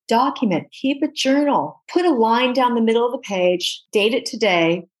document, keep a journal, put a line down the middle of the page, date it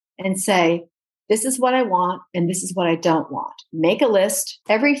today, and say, this is what I want and this is what I don't want. Make a list.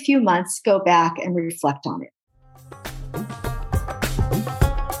 Every few months, go back and reflect on it.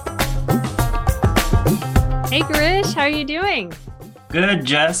 Hey, Garish, how are you doing? Good,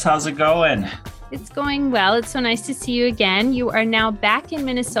 Jess. How's it going? It's going well. It's so nice to see you again. You are now back in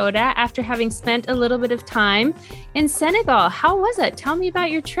Minnesota after having spent a little bit of time in Senegal. How was it? Tell me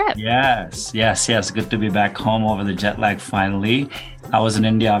about your trip. Yes. Good to be back home over the jet lag finally. I was in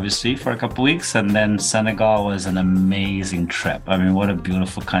India, obviously, for a couple of weeks, and then Senegal was an amazing trip. I mean, what a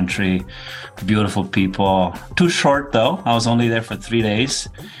beautiful country, beautiful people. Too short, though. I was only there for 3 days,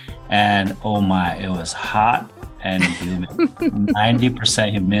 and oh my, it was hot and humid.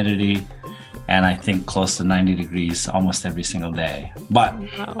 90% humidity. And I think close to 90 degrees almost every single day. But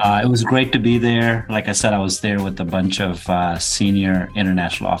it was great to be there. Like I said, I was there with a bunch of senior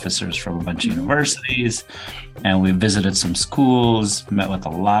international officers from a bunch of universities. And we visited some schools, met with a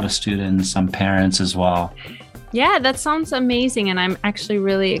lot of students, some parents as well. Yeah, that sounds amazing. And I'm actually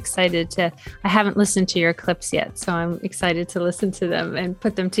really excited I haven't listened to your clips yet. So I'm excited to listen to them and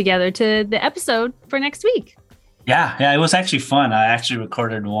put them together to the episode for next week. Yeah, it was actually fun. I actually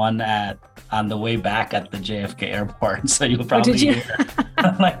recorded one on the way back at the JFK airport. So you'll probably hear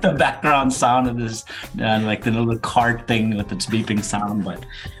like the background sound of this, like the little cart thing with its beeping sound. But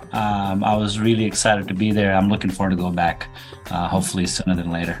I was really excited to be there. I'm looking forward to go back, hopefully sooner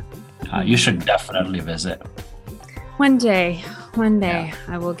than later. You should definitely visit. One day,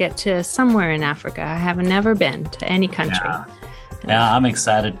 I will get to somewhere in Africa. I have never been to any country. Yeah, I'm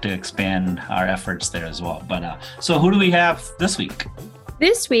excited to expand our efforts there as well. But so who do we have this week?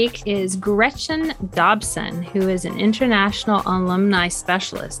 This week is Gretchen Dobson, who is an international alumni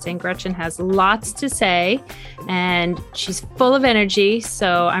specialist. And Gretchen has lots to say, and she's full of energy.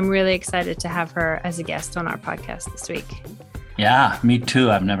 So I'm really excited to have her as a guest on our podcast this week. Yeah, me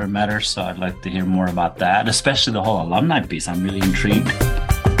too. I've never met her, so I'd like to hear more about that, especially the whole alumni piece. I'm really intrigued.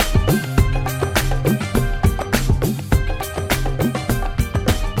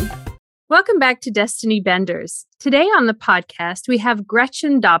 Welcome back to Destiny Benders. Today on the podcast, we have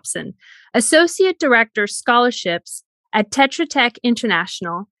Gretchen Dobson, Associate Director Scholarships at Tetra Tech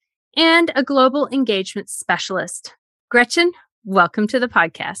International and a Global Engagement Specialist. Gretchen, welcome to the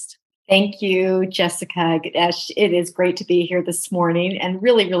podcast. Thank you, Jessica. It is great to be here this morning and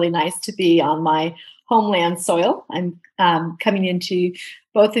really, really nice to be on my homeland soil. I'm coming into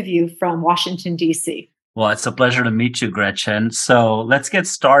both of you from Washington, D.C. Well, it's a pleasure to meet you, Gretchen. So let's get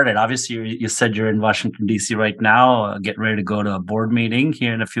started. Obviously, you said you're in Washington, D.C. right now, getting ready to go to a board meeting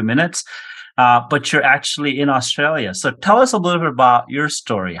here in a few minutes. But you're actually in Australia. So tell us a little bit about your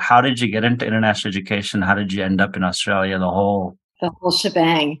story. How did you get into international education? How did you end up in Australia, the whole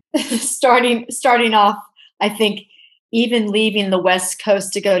shebang? Starting off, I think even leaving the West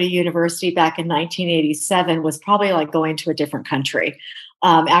Coast to go to university back in 1987 was probably like going to a different country.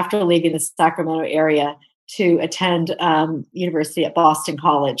 After leaving the Sacramento area to attend university at Boston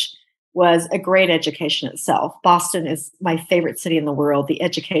College was a great education itself. Boston is my favorite city in the world, the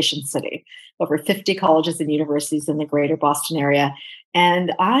education city. Over 50 colleges and universities in the greater Boston area.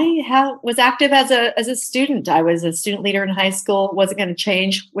 And I was active as a student. I was a student leader in high school, wasn't going to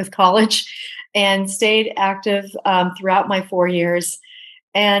change with college, and stayed active throughout my 4 years.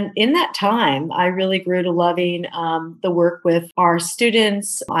 And in that time, I really grew to loving the work with our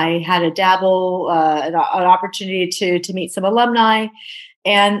students. I had a dabble, an opportunity to meet some alumni.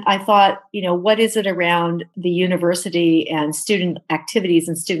 And I thought, what is it around the university and student activities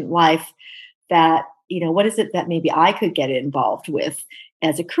and student life that, what is it that maybe I could get involved with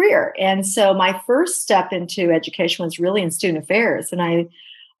as a career? And so my first step into education was really in student affairs. And I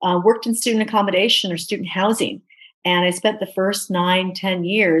worked in student accommodation or student housing. And I spent the first 9-10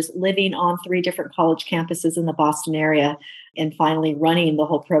 years living on 3 different college campuses in the Boston area and finally running the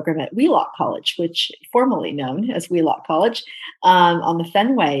whole program at Wheelock College, which formerly known as Wheelock College, on the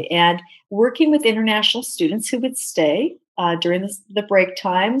Fenway, and working with international students who would stay during the break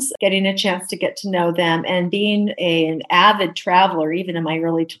times, getting a chance to get to know them, and being an avid traveler, even in my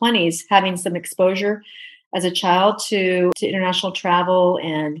early 20s, having some exposure as a child to international travel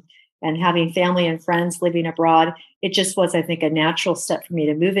and having family and friends living abroad. It just was, I think, a natural step for me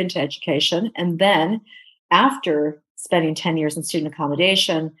to move into education. And then after spending 10 years in student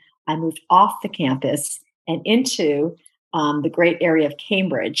accommodation, I moved off the campus and into the great area of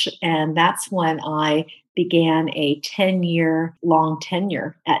Cambridge. And that's when I began a 10-year long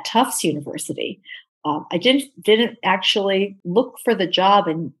tenure at Tufts University. I didn't actually look for the job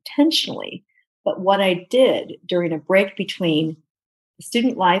intentionally, but what I did during a break between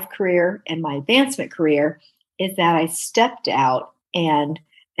student life career and my advancement career is that I stepped out and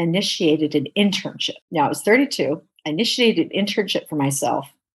initiated an internship. Now, I was 32. I initiated an internship for myself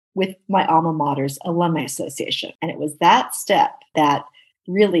with my alma mater's Alumni Association. And it was that step that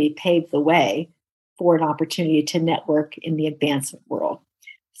really paved the way for an opportunity to network in the advancement world.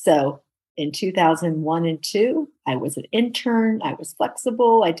 So in 2001 and 2, I was an intern. I was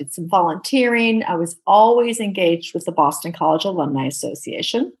flexible. I did some volunteering. I was always engaged with the Boston College Alumni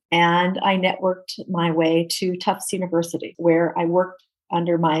Association. And I networked my way to Tufts University, where I worked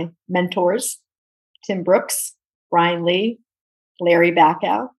under my mentors, Tim Brooks, Brian Lee, Larry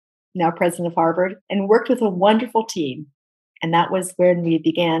Backow, now president of Harvard, and worked with a wonderful team. And that was when we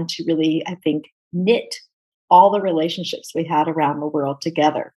began to really, I think, knit all the relationships we had around the world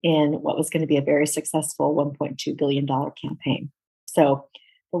together in what was going to be a very successful $1.2 billion campaign. So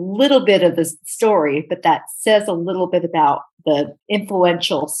a little bit of the story, but that says a little bit about the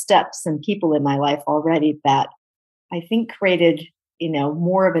influential steps and people in my life already that I think created,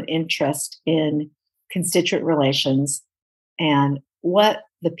 more of an interest in constituent relations and what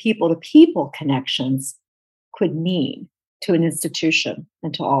the people-to-people connections could mean to an institution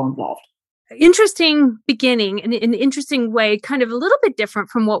and to all involved. Interesting beginning and an interesting way, kind of a little bit different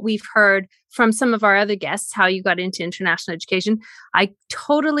from what we've heard from some of our other guests, how you got into international education. I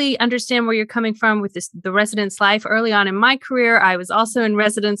totally understand where you're coming from with the residence life. Early on in my career, I was also in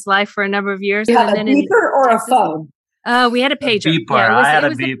residence life for a number of years. You have a beeper or a phone? We had a pager. A beeper. I had a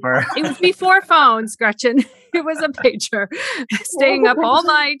beeper. It was before phones, Gretchen. It was a pager. Staying up all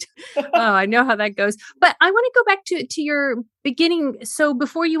night. Oh, I know how that goes. But I want to go back to your beginning. So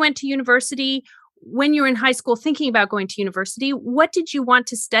before you went to university, when you were in high school thinking about going to university, what did you want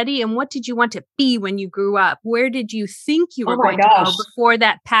to study and what did you want to be when you grew up? Where did you think you were going to go before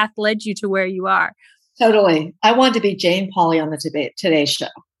that path led you to where you are? Totally. I wanted to be Jane Pauley on the Today Show.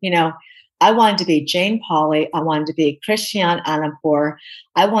 I wanted to be Jane Pauley. I wanted to be Christiane Amanpour.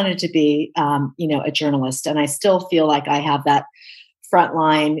 I wanted to be, a journalist. And I still feel like I have that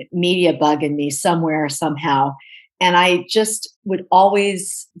frontline media bug in me somewhere, somehow. And I just would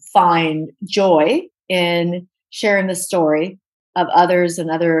always find joy in sharing the story of others and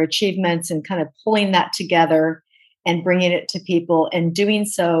other achievements and kind of pulling that together and bringing it to people and doing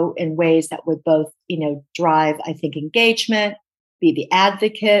so in ways that would both, drive, I think, engagement, be the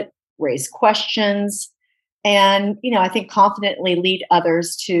advocate, raise questions, and, I think confidently lead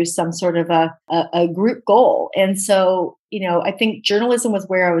others to some sort of a group goal. And so, I think journalism was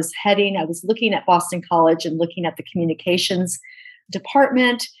where I was heading. I was looking at Boston College and looking at the communications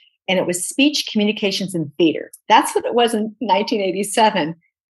department, and it was speech, communications, and theater. That's what it was in 1987.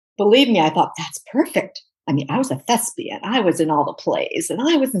 Believe me, I thought that's perfect. I mean, I was a thespian. I was in all the plays and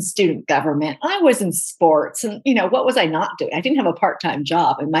I was in student government. I was in sports. And, what was I not doing? I didn't have a part-time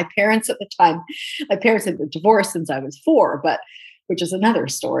job. And my parents at the time, had been divorced since I was 4, which is another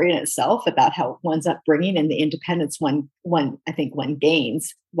story in itself about how one's upbringing and the independence one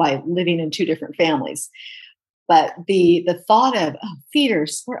gains by living in 2 different families. But the thought of theater,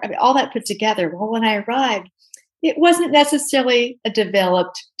 sport, all that put together, well, when I arrived, it wasn't necessarily a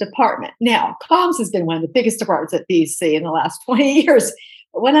developed department. Now, comms has been one of the biggest departments at BC in the last 20 years.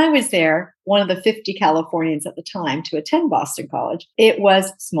 But when I was there, one of the 50 Californians at the time to attend Boston College, it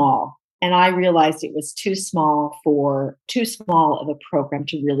was small. And I realized it was too small of a program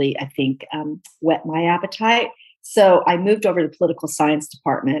to really, I think, whet my appetite. So I moved over to the political science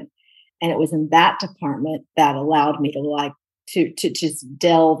department. And it was in that department that allowed me to just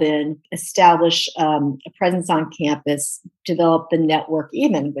delve in, establish a presence on campus, develop the network,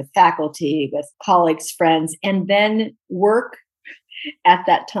 even with faculty, with colleagues, friends, and then work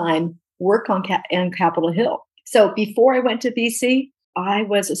on Capitol Hill. So before I went to BC, I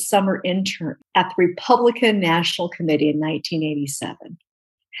was a summer intern at the Republican National Committee in 1987.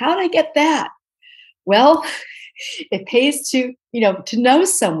 How did I get that? Well, it pays to know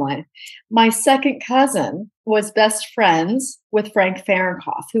someone. My second cousin was best friends with Frank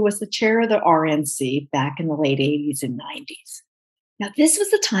Fahrenkopf, who was the chair of the RNC back in the late 80s and 90s. Now, this was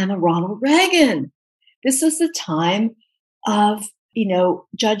the time of Ronald Reagan. This was the time of,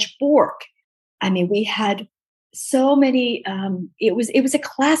 Judge Bork. I mean, we had so many, it was a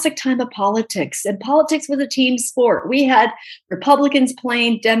classic time of politics, and politics was a team sport. We had Republicans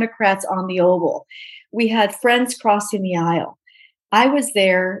playing Democrats on the Oval. We had friends crossing the aisle. I was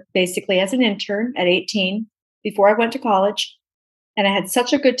there basically as an intern at 18 before I went to college. And I had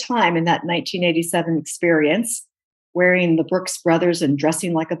such a good time in that 1987 experience, wearing the Brooks Brothers and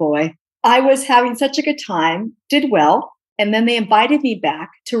dressing like a boy. I was having such a good time, did well. And then they invited me back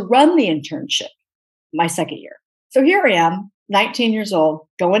to run the internship my second year. So here I am, 19 years old,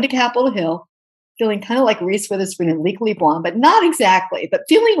 going to Capitol Hill, feeling kind of like Reese Witherspoon and Legally Blonde, but not exactly, but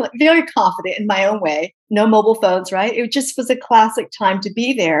feeling very confident in my own way. No mobile phones, right? It just was a classic time to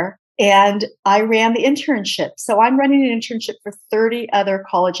be there. And I ran the internship. So I'm running an internship for 30 other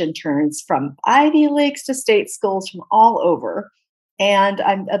college interns from Ivy Leagues to state schools from all over. And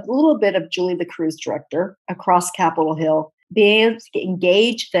I'm a little bit of Julie the cruise director across Capitol Hill, being able to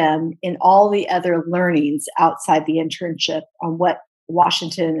engage them in all the other learnings outside the internship on what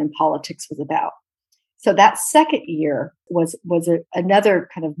Washington and politics was about. So that second year was another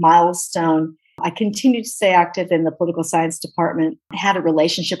kind of milestone. I continued to stay active in the political science department. I had a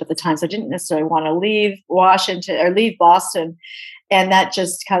relationship at the time, so I didn't necessarily want to leave Washington or leave Boston. And that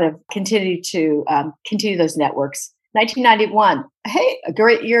just kind of continued to continue those networks. 1991, hey, a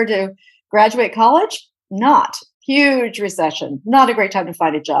great year to graduate college? Not. Huge recession. Not a great time to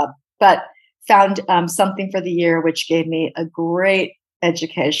find a job, but found something for the year, which gave me a great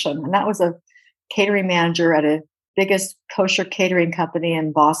education. And that was a catering manager at a biggest kosher catering company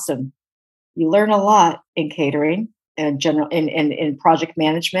in Boston. You learn a lot in catering and general in project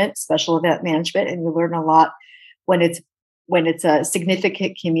management, special event management, and you learn a lot when it's a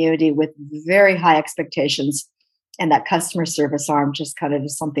significant community with very high expectations. And that customer service arm just kind of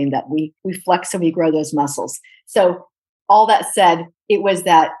is something that we flex and we grow those muscles. So all that said, it was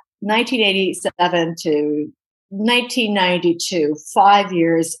that 1987 to 1992, 5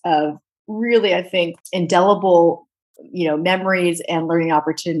 years of really, I think, indelible, memories and learning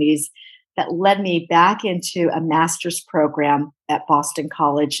opportunities that led me back into a master's program at Boston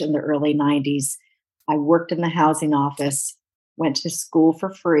College in the early 90s. I worked in the housing office, went to school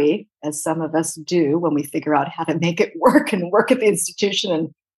for free, as some of us do when we figure out how to make it work and work at the institution and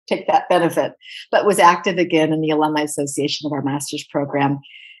take that benefit, but was active again in the Alumni Association of our master's program.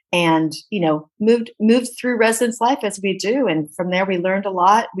 And, moved through residence life as we do. And from there, we learned a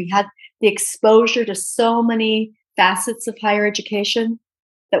lot. We had the exposure to so many facets of higher education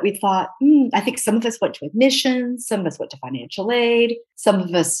that we thought, I think some of us went to admissions, some of us went to financial aid, some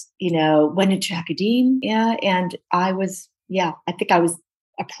of us, went into academia. And I think I was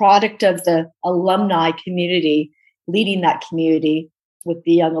a product of the alumni community, leading that community with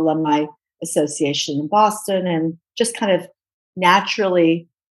the Young Alumni Association in Boston, and just kind of naturally,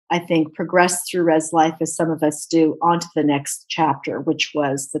 I think, progressed through res life as some of us do onto the next chapter, which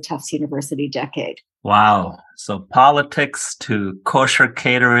was the Tufts University decade. Wow. So politics to kosher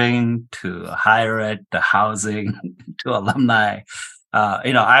catering to higher ed to housing to alumni.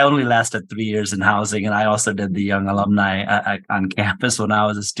 I only lasted 3 years in housing, and I also did the Young Alumni on campus when I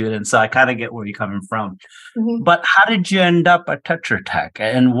was a student. So I kind of get where you're coming from. Mm-hmm. But how did you end up at Tetra Tech?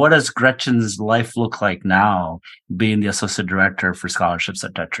 And what does Gretchen's life look like now, being the associate director for scholarships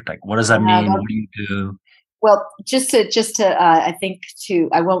at Tetra Tech? What does that mean? What do you do? Well, I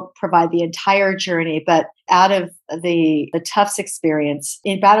won't provide the entire journey, but out of the Tufts experience,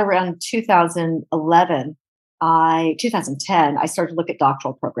 in about around 2010, I started to look at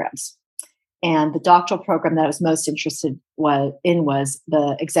doctoral programs. And the doctoral program that I was most interested in was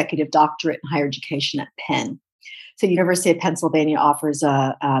the executive doctorate in higher education at Penn. So University of Pennsylvania offers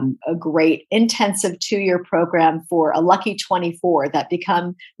a great intensive 2-year program for a lucky 24 that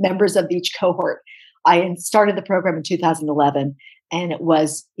become members of each cohort. I started the program in 2011, and it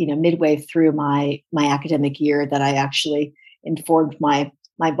was, midway through my academic year that I actually informed my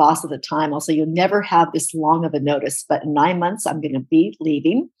boss at the time. Also, you'll never have this long of a notice, but in 9 months, I'm going to be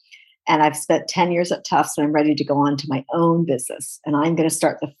leaving. And I've spent 10 years at Tufts, and I'm ready to go on to my own business. And I'm going to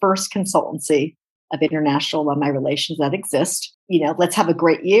start the first consultancy of international alumni relations that exist. Let's have a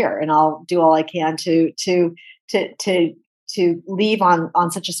great year, and I'll do all I can to leave on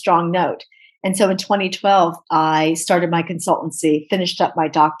such a strong note. And so in 2012, I started my consultancy, finished up my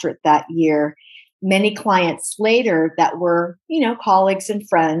doctorate that year. Many clients later that were, colleagues and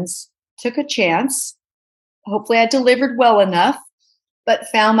friends took a chance. Hopefully I delivered well enough, but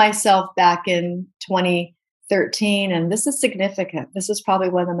found myself back in 2013. And this is significant. This is probably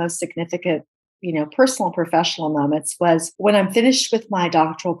one of the most significant, personal and professional moments, was when I'm finished with my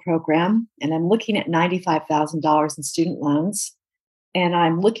doctoral program and I'm looking at $95,000 in student loans. And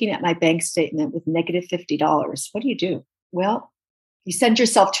I'm looking at my bank statement with negative $50. What do? Well, you send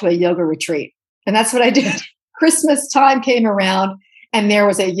yourself to a yoga retreat. And that's what I did. Christmas time came around, and there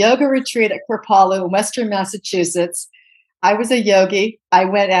was a yoga retreat at Kripalu in Western Massachusetts. I was a yogi. I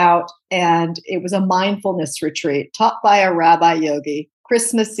went out, and it was a mindfulness retreat taught by a rabbi yogi,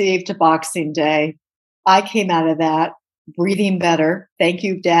 Christmas Eve to Boxing Day. I came out of that breathing better. Thank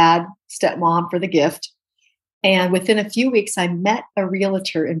you, Dad, stepmom, for the gift. And within a few weeks, I met a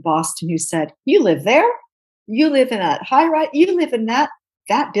realtor in Boston who said, "You live there?" you live in a high rise, you live in that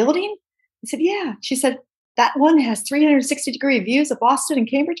building? I said, yeah. She said, that one has 360-degree views of Boston and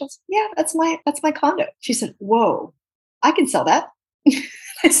Cambridge. I said, yeah, that's my condo. She said, whoa, I can sell that.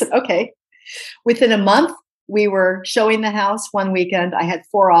 I said, okay. Within a month, we were showing the house one weekend. I had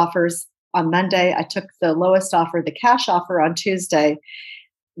 4 offers on Monday. I took the lowest offer, the cash offer, on Tuesday.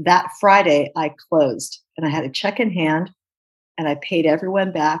 That Friday, I closed and I had a check in hand and I paid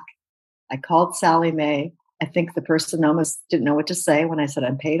everyone back. I called Sally Mae. I think the person almost didn't know what to say when I said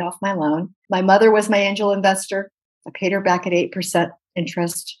I'm paid off my loan. My mother was my angel investor. I paid her back at 8%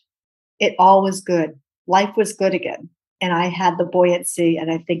 interest. It all was good. Life was good again. And I had the buoyancy and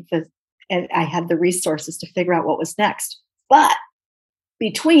and I had the resources to figure out what was next. But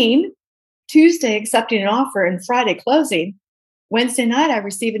between Tuesday accepting an offer and Friday closing, Wednesday night, I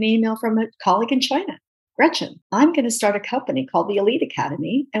received an email from a colleague in China. Gretchen, I'm going to start a company called the Elite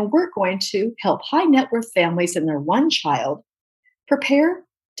Academy, and we're going to help high net worth families and their one child prepare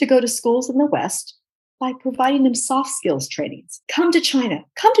to go to schools in the West by providing them soft skills trainings. Come to China,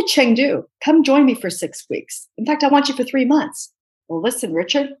 come to Chengdu, come join me for 6 weeks. In fact, I want you for 3 months. Well, listen,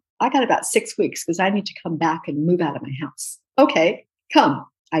 Richard, I got about 6 weeks because I need to come back and move out of my house. Okay, come.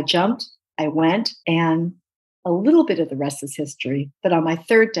 I jumped, I went, and a little bit of the rest is history. But on my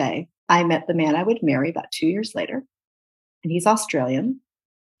 3rd day, I met the man I would marry about 2 years later. And he's Australian,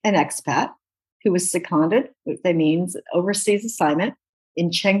 an expat who was seconded, which means overseas assignment,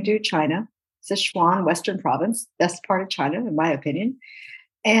 in Chengdu, China, Sichuan, Western province, best part of China, in my opinion.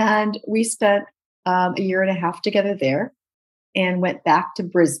 And we spent a year and a half together there and went back to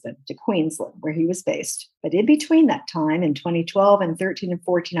Brisbane, to Queensland, where he was based. But in between that time, in 2012 and 13 and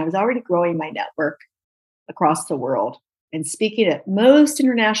 14, I was already growing my network across the world and speaking at most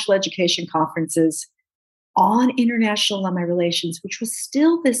international education conferences on international alumni relations, which was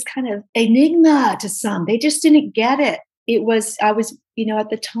still this kind of enigma to some. They just didn't get it. I was, at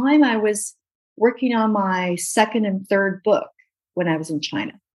the time I was working on my 2nd and 3rd book when I was in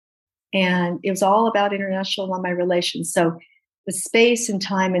China. And it was all about international alumni relations. So the space and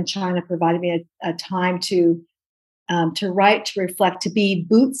time in China provided me a time to write, to reflect, to be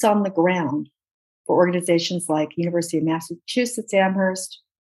boots on the ground for organizations like University of Massachusetts Amherst,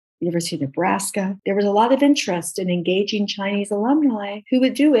 University of Nebraska. There was a lot of interest in engaging Chinese alumni who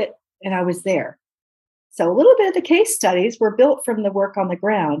would do it, and I was there. So a little bit of the case studies were built from the work on the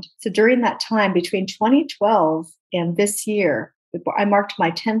ground. So during that time, between 2012 and this year, I marked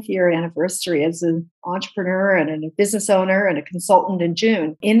my 10th year anniversary as an entrepreneur and a business owner and a consultant in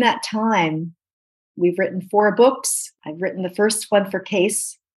June. In that time, we've written 4 books. I've written the first one for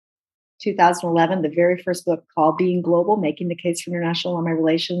CASE, 2011, the very first book called Being Global, Making the Case for International Alumni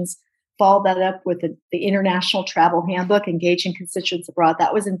Relations. Followed that up with the International Travel Handbook, Engaging Constituents Abroad.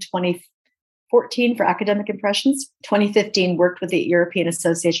 That was in 2014 for Academic Impressions. 2015, worked with the European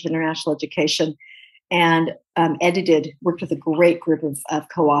Association of International Education and worked with a great group of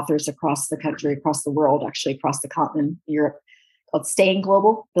co-authors across the country, across the world, actually across the continent, Europe, called Staying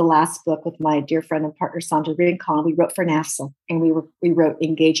Global, the last book with my dear friend and partner, Sandra Rincon. We wrote for NAFSA, and we wrote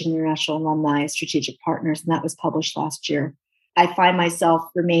Engaging International Alumni Strategic Partners, and that was published last year. I find myself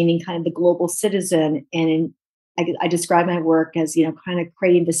remaining kind of the global citizen, and I describe my work as, kind of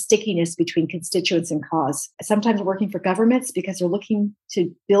creating the stickiness between constituents and cause. Sometimes working for governments because they're looking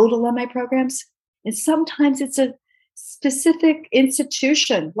to build alumni programs, and sometimes it's a specific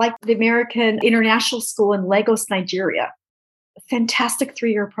institution like the American International School in Lagos, Nigeria. A fantastic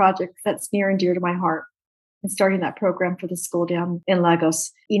 3-year project that's near and dear to my heart, and starting that program for the school down in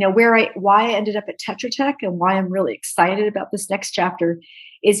Lagos. Why I ended up at Tetra Tech and why I'm really excited about this next chapter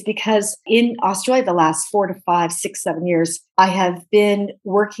is because in Australia, the last 4 to 5, 6, 7 years, I have been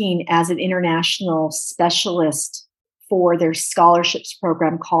working as an international specialist for their scholarships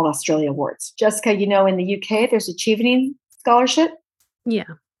program called Australia Awards. Jessica, in the UK, there's a Chevening Scholarship. Yeah.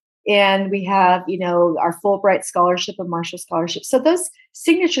 And we have, our Fulbright Scholarship and Marshall Scholarship. So those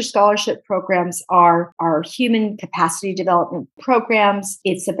signature scholarship programs are human capacity development programs.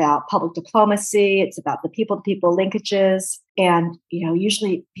 It's about public diplomacy. It's about the people-to-people linkages. And,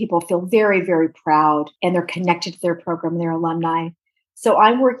 usually people feel very, very proud and they're connected to their program, their alumni. So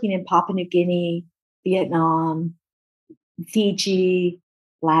I'm working in Papua New Guinea, Vietnam, Fiji,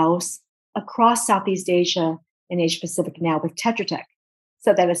 Laos, across Southeast Asia and Asia Pacific now with Tetra Tech.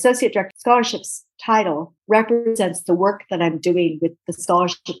 So that Associate Director Scholarships title represents the work that I'm doing with the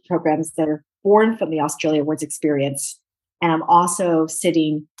scholarship programs that are born from the Australia Awards experience. And I'm also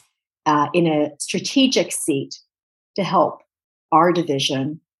sitting in a strategic seat to help our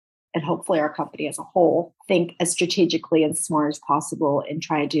division and hopefully our company as a whole think as strategically and smart as possible in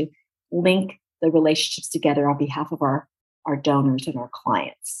trying to link the relationships together on behalf of our donors and our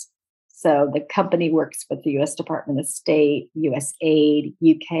clients. So the company works with the U.S. Department of State, USAID,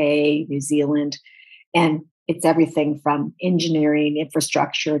 UK, New Zealand, and it's everything from engineering,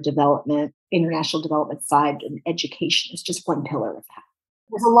 infrastructure, development, international development side, and education is just one pillar of that.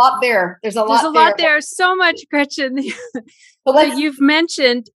 There's a lot there. There's a lot there. So much, Gretchen, So that you've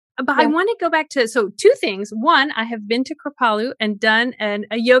mentioned. But Yeah. I want to go back to, so two things. One, I have been to Kripalu and done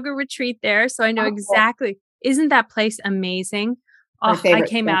a yoga retreat there. So I know exactly. Isn't that place amazing? My I favorite,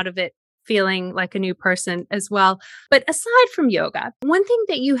 came yeah. out of it feeling like a new person as well. But aside from yoga, one thing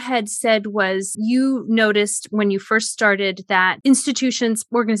that you had said was you noticed when you first started that institutions,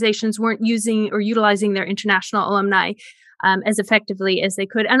 organizations weren't using or utilizing their international alumni as effectively as they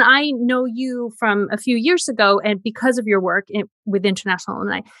could. And I know you from a few years ago, and because of your work with international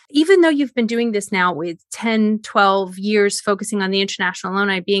alumni, even though you've been doing this now with 10, 12 years, focusing on the international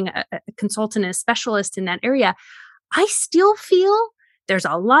alumni, being a consultant and a specialist in that area, I still feel there's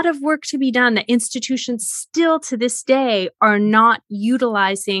a lot of work to be done that institutions still to this day are not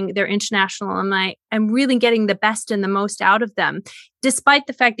utilizing their international alumni and really getting the best and the most out of them, despite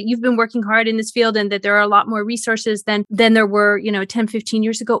the fact that you've been working hard in this field and that there are a lot more resources than there were, 10, 15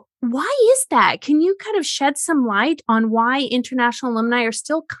 years ago. Why is that? Can you kind of shed some light on why international alumni are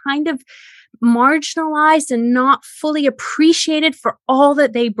still kind of marginalized and not fully appreciated for all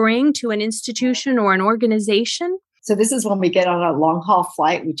that they bring to an institution or an organization? So this is when we get on a long haul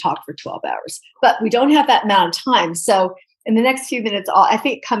flight, we talk for 12 hours, but we don't have that amount of time. So in the next few minutes, I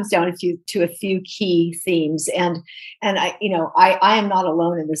think it comes down to a few key themes. And I am not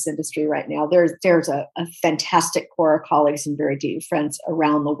alone in this industry right now. There's a fantastic core of colleagues and very dear friends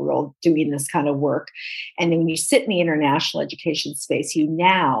around the world doing this kind of work. And then when you sit in the international education space, you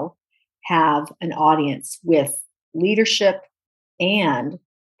now have an audience with leadership and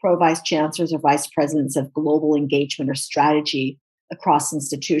pro-vice chancellors or vice presidents of global engagement or strategy across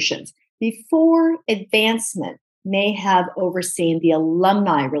institutions. Before advancement may have overseen the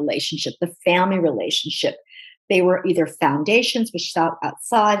alumni relationship, the family relationship. They were either foundations, which sat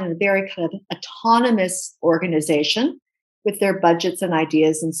outside in a very kind of autonomous organization with their budgets and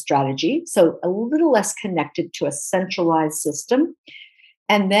ideas and strategy. So a little less connected to a centralized system.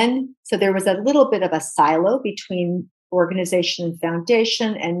 And then, so there was a little bit of a silo between organization and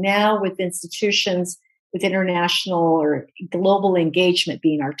foundation. And now with institutions, with international or global engagement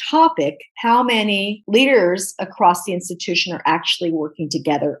being our topic, how many leaders across the institution are actually working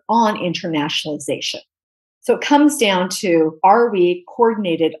together on internationalization? So it comes down to, are we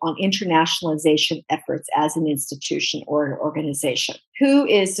coordinated on internationalization efforts as an institution or an organization? Who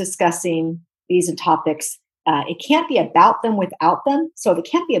is discussing these topics? It can't be about them without them. So it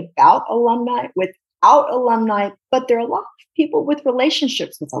can't be about alumni without alumni, but there are a lot of people with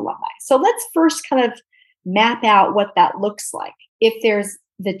relationships with alumni. So let's first kind of map out what that looks like. If there's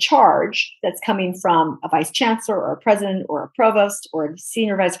the charge that's coming from a vice chancellor or a president or a provost or a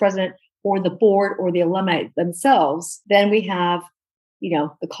senior vice president or the board or the alumni themselves, then we have,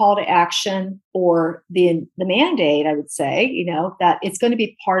 the call to action or the mandate, I would say, that it's going to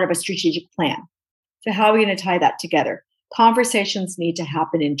be part of a strategic plan. So how are we going to tie that together? Conversations need to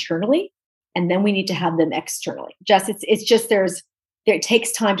happen internally, and then we need to have them externally. It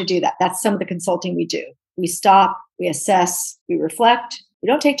takes time to do that. That's some of the consulting we do. We stop, we assess, we reflect. We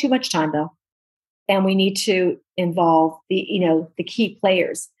don't take too much time though. And we need to involve the key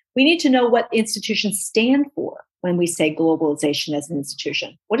players. We need to know what institutions stand for when we say globalization as an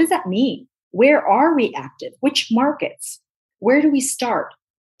institution. What does that mean? Where are we active? Which markets? Where do we start?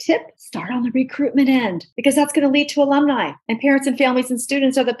 Tip, start on the recruitment end, because that's going to lead to alumni, and parents and families and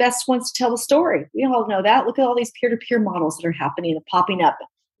students are the best ones to tell the story. We all know that. Look at all these peer-to-peer models that are happening and popping up.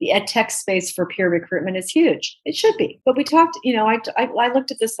 The ed tech space for peer recruitment is huge. It should be. But we talked, I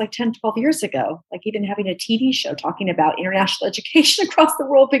looked at this like 10, 12 years ago, like even having a TV show talking about international education across the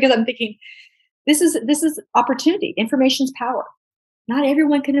world, because I'm thinking, this is opportunity. Information's power. Not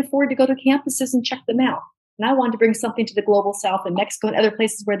everyone can afford to go to campuses and check them out. And I wanted to bring something to the global south and Mexico and other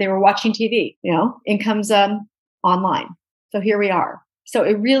places where they were watching TV, incomes online. So here we are. So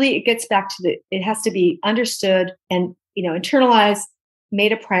it gets back to it has to be understood and, internalized,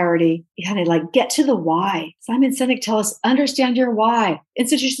 made a priority. You kind of like get to the why. Simon Sinek tells us, understand your why.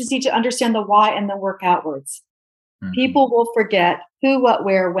 Institutions need to understand the why and then work outwards. Mm-hmm. People will forget who, what,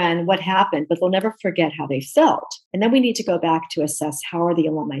 where, when, what happened, but they'll never forget how they felt. And then we need to go back to assess, how are the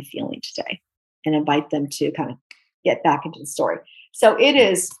alumni feeling today? And invite them to kind of get back into the story. So it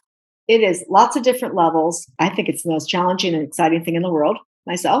is lots of different levels. I think it's the most challenging and exciting thing in the world.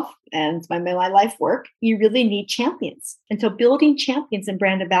 myself and my life work, you really need champions. And so building champions and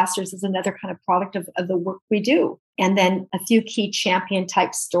brand ambassadors is another kind of product of the work we do. And then a few key champion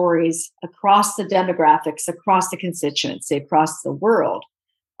type stories across the demographics, across the constituency, across the world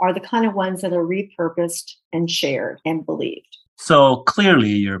are the kind of ones that are repurposed and shared and believed. So clearly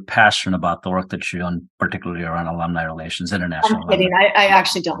you're passionate about the work that you're doing, particularly around alumni relations, international. I'm kidding. I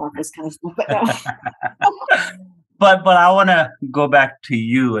actually don't like this kind of stuff, but no. But I want to go back to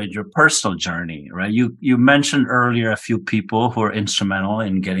you and your personal journey, right? You mentioned earlier a few people who are instrumental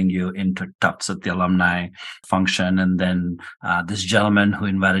in getting you into Tufts at the alumni function, and then this gentleman who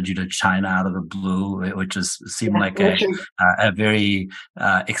invited you to China out of the blue, which seemed like a very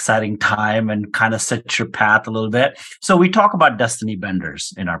exciting time and kind of set your path a little bit. So we talk about destiny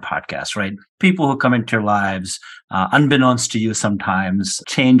benders in our podcast, right? People who come into your lives, unbeknownst to you sometimes,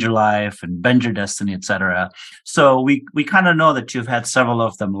 change your life and bend your destiny, etc. So we kind of know that you've had several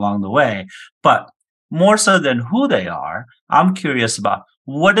of them along the way, but more so than who they are, I'm curious about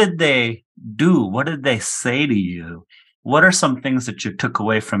what did they do? What did they say to you? What are some things that you took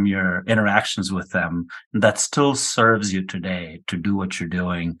away from your interactions with them that still serves you today to do what you're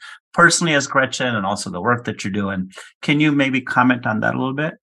doing personally as Gretchen and also the work that you're doing? Can you maybe comment on that a little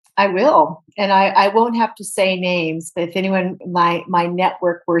bit? I will. And I won't have to say names, but if anyone, my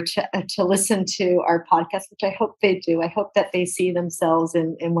network were to listen to our podcast, which I hope they do, I hope that they see themselves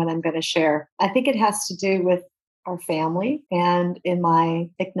in what I'm going to share. I think it has to do with our family and in my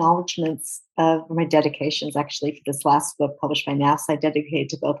acknowledgments of my dedications, actually, for this last book published by NAS, I dedicated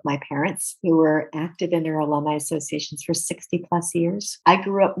to both my parents who were active in their alumni associations for 60 plus years. I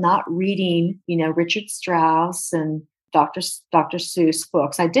grew up not reading, Richard Strauss and Dr. Seuss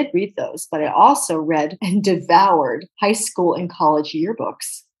books. I did read those, but I also read and devoured high school and college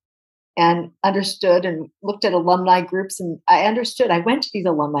yearbooks and understood and looked at alumni groups. And I understood. I went to these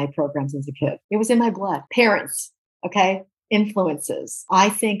alumni programs as a kid. It was in my blood. Parents, okay, influences. I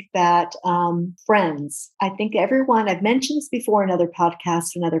think that friends, I think everyone, I've mentioned this before in other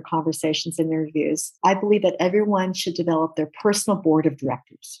podcasts and other conversations and interviews. I believe that everyone should develop their personal board of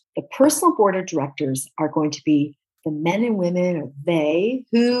directors. The personal board of directors are going to be the men and women, or they,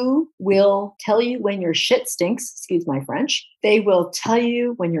 who will tell you when your shit stinks, excuse my French. They will tell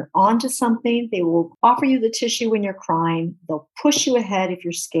you when you're onto something. They will offer you the tissue when you're crying. They'll push you ahead if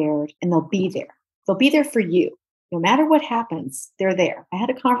you're scared, and they'll be there. They'll be there for you. No matter what happens, they're there. I had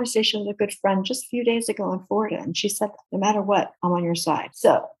a conversation with a good friend just a few days ago in Florida, and she said, no matter what, I'm on your side.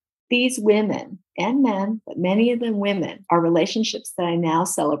 So these women and men, but many of them women, are relationships that I now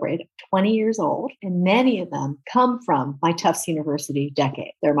celebrate, 20 years old, and many of them come from my Tufts University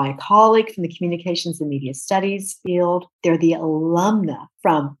decade. They're my colleague from the Communications and Media Studies field. They're the alumna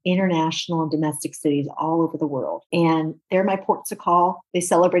from international and domestic cities all over the world. And they're my ports of call. They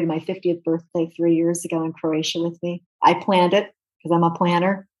celebrated my 50th birthday 3 years ago in Croatia with me. I planned it because I'm a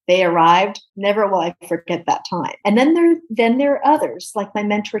planner. They arrived. Never will I forget that time. And then there are others like my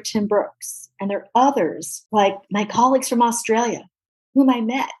mentor, Tim Brooks. And there are others like my colleagues from Australia, whom I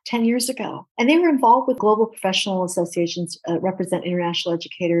met 10 years ago. And they were involved with global professional associations, represent international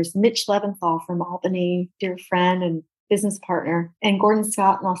educators. Mitch Leventhal from Albany, dear friend and business partner. And Gordon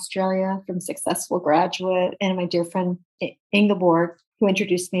Scott in Australia from Successful Graduate. And my dear friend, Ingeborg, who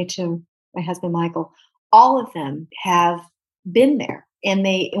introduced me to my husband, Michael. All of them have been there. And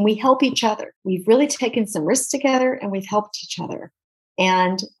we help each other. We've really taken some risks together and we've helped each other.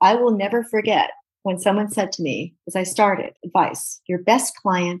 And I will never forget when someone said to me, as I started, advice, your best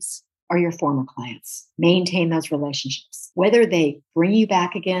clients are your former clients. Maintain those relationships. Whether they bring you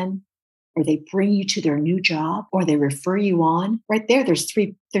back again, or they bring you to their new job, or they refer you on, right there's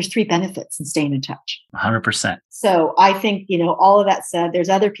three benefits in staying in touch. 100%. So I think, all of that said, there's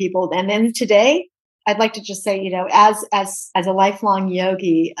other people. And then today, I'd like to just say, as a lifelong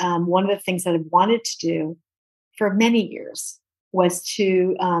yogi, one of the things that I've wanted to do for many years was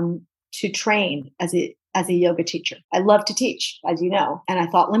to train as a yoga teacher. I love to teach, as you know, and I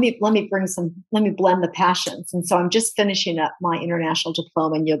thought, let me blend the passions. And so I'm just finishing up my international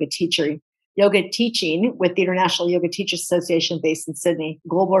diploma in yoga teaching with the International Yoga Teachers Association based in Sydney,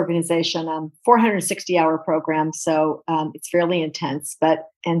 global organization, 460-hour program. So it's fairly intense.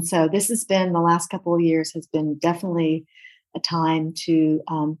 And so this has been, the last couple of years has been definitely a time to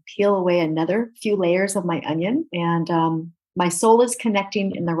peel away another few layers of my onion. And my soul is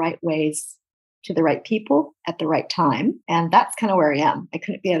connecting in the right ways to the right people at the right time. And that's kind of where I am. I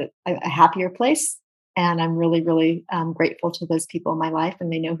couldn't be at a happier place. And I'm really, really grateful to those people in my life,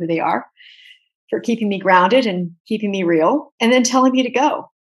 and they know who they are, for keeping me grounded and keeping me real, and then telling me to go.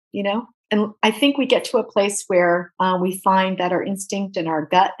 And I think we get to a place where we find that our instinct and our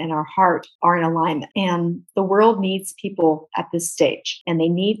gut and our heart are in alignment. And the world needs people at this stage, and they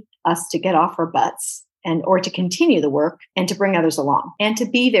need us to get off our butts or to continue the work and to bring others along and to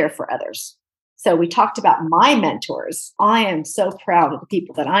be there for others. So we talked about my mentors. I am so proud of the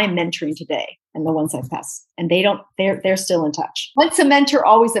people that I am mentoring today and the ones I've passed. And they're still in touch. Once a mentor,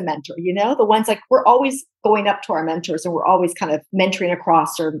 always a mentor, the ones like we're always going up to our mentors and we're always kind of mentoring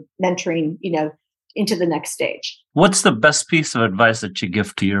across or mentoring, into the next stage. What's the best piece of advice that you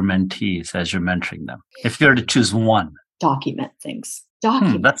give to your mentees as you're mentoring them? If you were to choose one. Document things.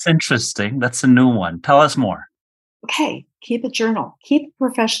 Document. That's interesting. That's a new one. Tell us more. Okay, keep a journal. Keep a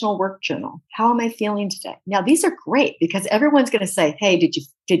professional work journal. How am I feeling today? Now, these are great because everyone's going to say, "Hey, did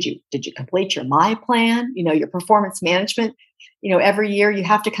you complete your My Plan? Your performance management. Every year you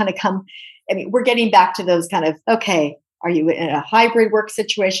have to kind of come." I mean, we're getting back to those kind of, okay, are you in a hybrid work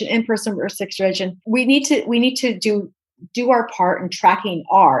situation, in-person work situation? We need to do our part in tracking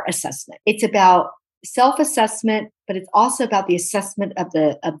our assessment. It's about self-assessment, but it's also about the assessment of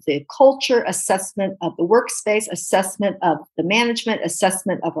the culture, assessment of the workspace, assessment of the management,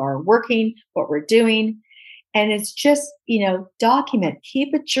 assessment of our working, what we're doing. And it's just, document,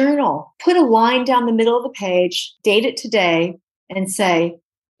 keep a journal, put a line down the middle of the page, date it today, and say,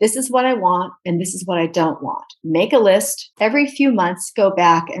 this is what I want and this is what I don't want. Make a list. Every few months, go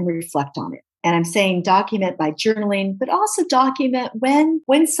back and reflect on it. And I'm saying document by journaling, but also document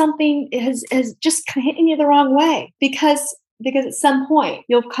when something has just kind of hitting you the wrong way. Because at some point,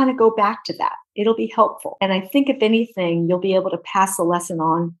 you'll kind of go back to that. It'll be helpful. And I think if anything, you'll be able to pass a lesson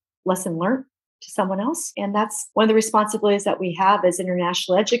learned to someone else. And that's one of the responsibilities that we have as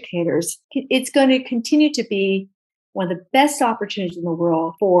international educators. It's going to continue to be one of the best opportunities in the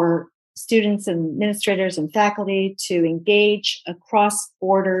world for students and administrators and faculty to engage across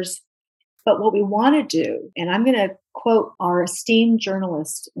borders. But what we want to do, and I'm going to quote our esteemed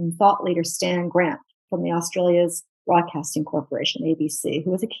journalist and thought leader, Stan Grant, from the Australia's Broadcasting Corporation, ABC, who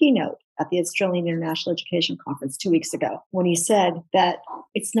was a keynote at the Australian International Education Conference 2 weeks ago, when he said that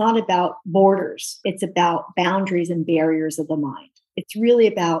it's not about borders, it's about boundaries and barriers of the mind. It's really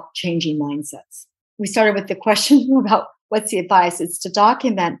about changing mindsets. We started with the question about what's the advice? It's to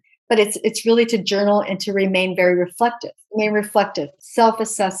document, but it's really to journal and to remain very reflective.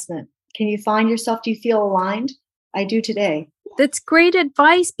 Self-assessment. Can you find yourself? Do you feel aligned? I do today. That's great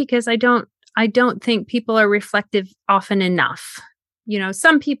advice because I don't think people are reflective often enough.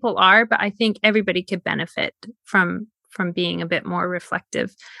 Some people are, but I think everybody could benefit from being a bit more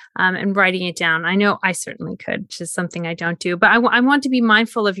reflective and writing it down. I know I certainly could, which is something I don't do. But I want to be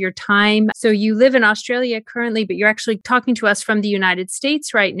mindful of your time. So you live in Australia currently, but you're actually talking to us from the United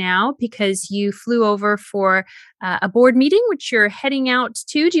States right now because you flew over for a board meeting, which you're heading out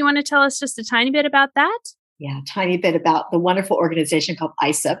to. Do you want to tell us just a tiny bit about that? Yeah, a tiny bit about the wonderful organization called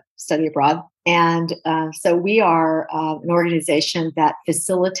ISEP, Study Abroad. And so we are an organization that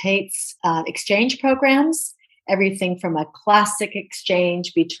facilitates exchange programs, everything from a classic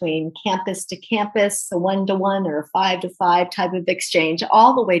exchange between campus to campus, a 1-to-1 or a 5-to-5 type of exchange,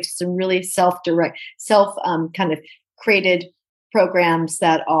 all the way to some really kind of created programs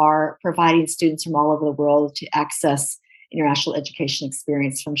that are providing students from all over the world to access international education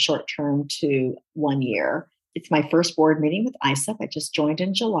experience from short-term to 1 year. It's my first board meeting with ISEP. I just joined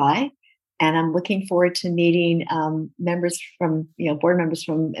in July, and I'm looking forward to meeting board members from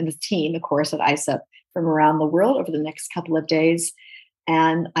and the team, of course, at ISEP from around the world over the next couple of days.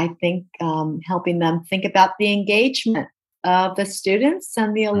 And I think helping them think about the engagement of the students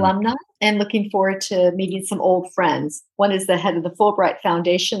and the alumni, and looking forward to meeting some old friends. One is the head of the Fulbright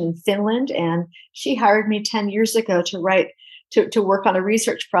Foundation in Finland, and she hired me 10 years ago to work on a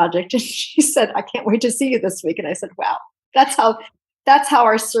research project. And she said, "I can't wait to see you this week." And I said, "Wow, that's how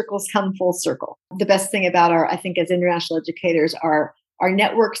our circles come full circle." The best thing about I think as international educators, our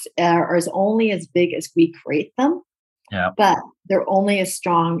networks are only as big as we create them, but they're only as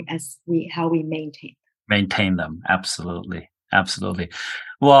strong as how we maintain them. Absolutely.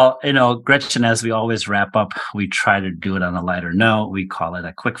 Well, Gretchen, as we always wrap up, we try to do it on a lighter note. We call it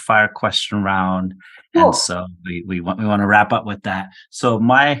a quick fire question round. Cool. And so we want to wrap up with that. So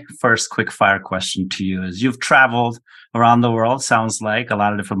my first quick fire question to you is, you've traveled around the world, sounds like a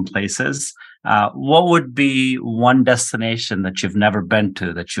lot of different places. What would be one destination that you've never been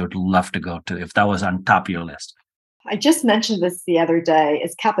to that you would love to go to if that was on top of your list? I just mentioned this the other day.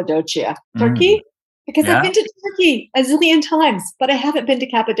 It's Cappadocia, Turkey. Because I've been to Turkey a zillion times, but I haven't been to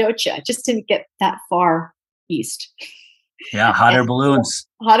Cappadocia. I just didn't get that far east. Yeah, hot air balloons.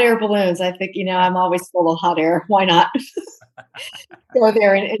 Hot air balloons. I think, I'm always full of hot air. Why not? go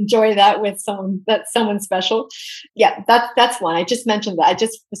there and enjoy that with someone special. Yeah, that's one. I just mentioned that. I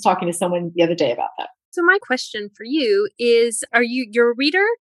just was talking to someone the other day about that. So my question for you is, you're a reader?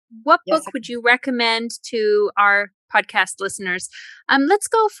 What Yes, book would you recommend to our podcast listeners? Let's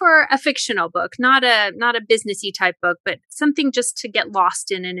go for a fictional book, not a businessy type book, but something just to get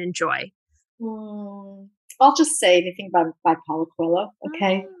lost in and enjoy. I'll just say anything by Paulo Coelho.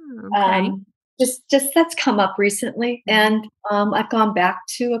 Okay. Okay. Just that's come up recently, and I've gone back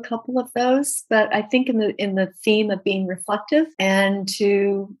to a couple of those. But I think in the theme of being reflective and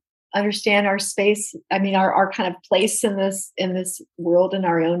to understand our space, I mean our kind of place in this world, in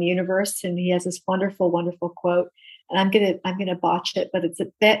our own universe. And he has this wonderful quote, and I'm gonna botch it, but it's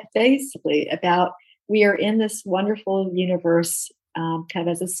basically about we are in this wonderful universe, kind of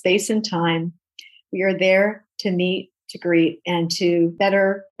as a space and time. We are there to meet, to greet, and to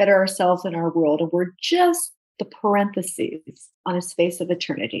better ourselves in our world. And we're just the parentheses on a space of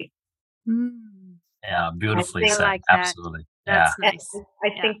eternity. Yeah, beautifully said. like that. Absolutely. That's Yeah. nice. I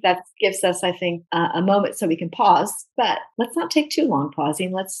think that gives us, a moment so we can pause, but let's not take too long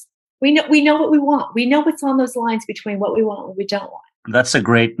pausing. We know what we want. We know what's on those lines between what we want and what we don't want. That's a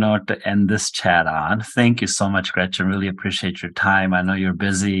great note to end this chat on. Thank you so much, Gretchen. Really appreciate your time. I know you're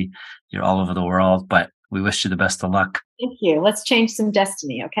busy. You're all over the world, but we wish you the best of luck. Thank you. Let's change some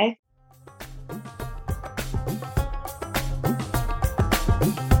destiny, okay?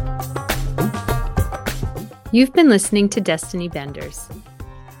 You've been listening to Destiny Benders.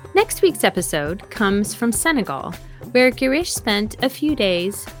 Next week's episode comes from Senegal, where Girish spent a few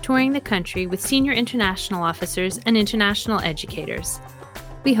days touring the country with senior international officers and international educators.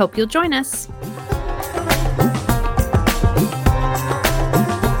 We hope you'll join us.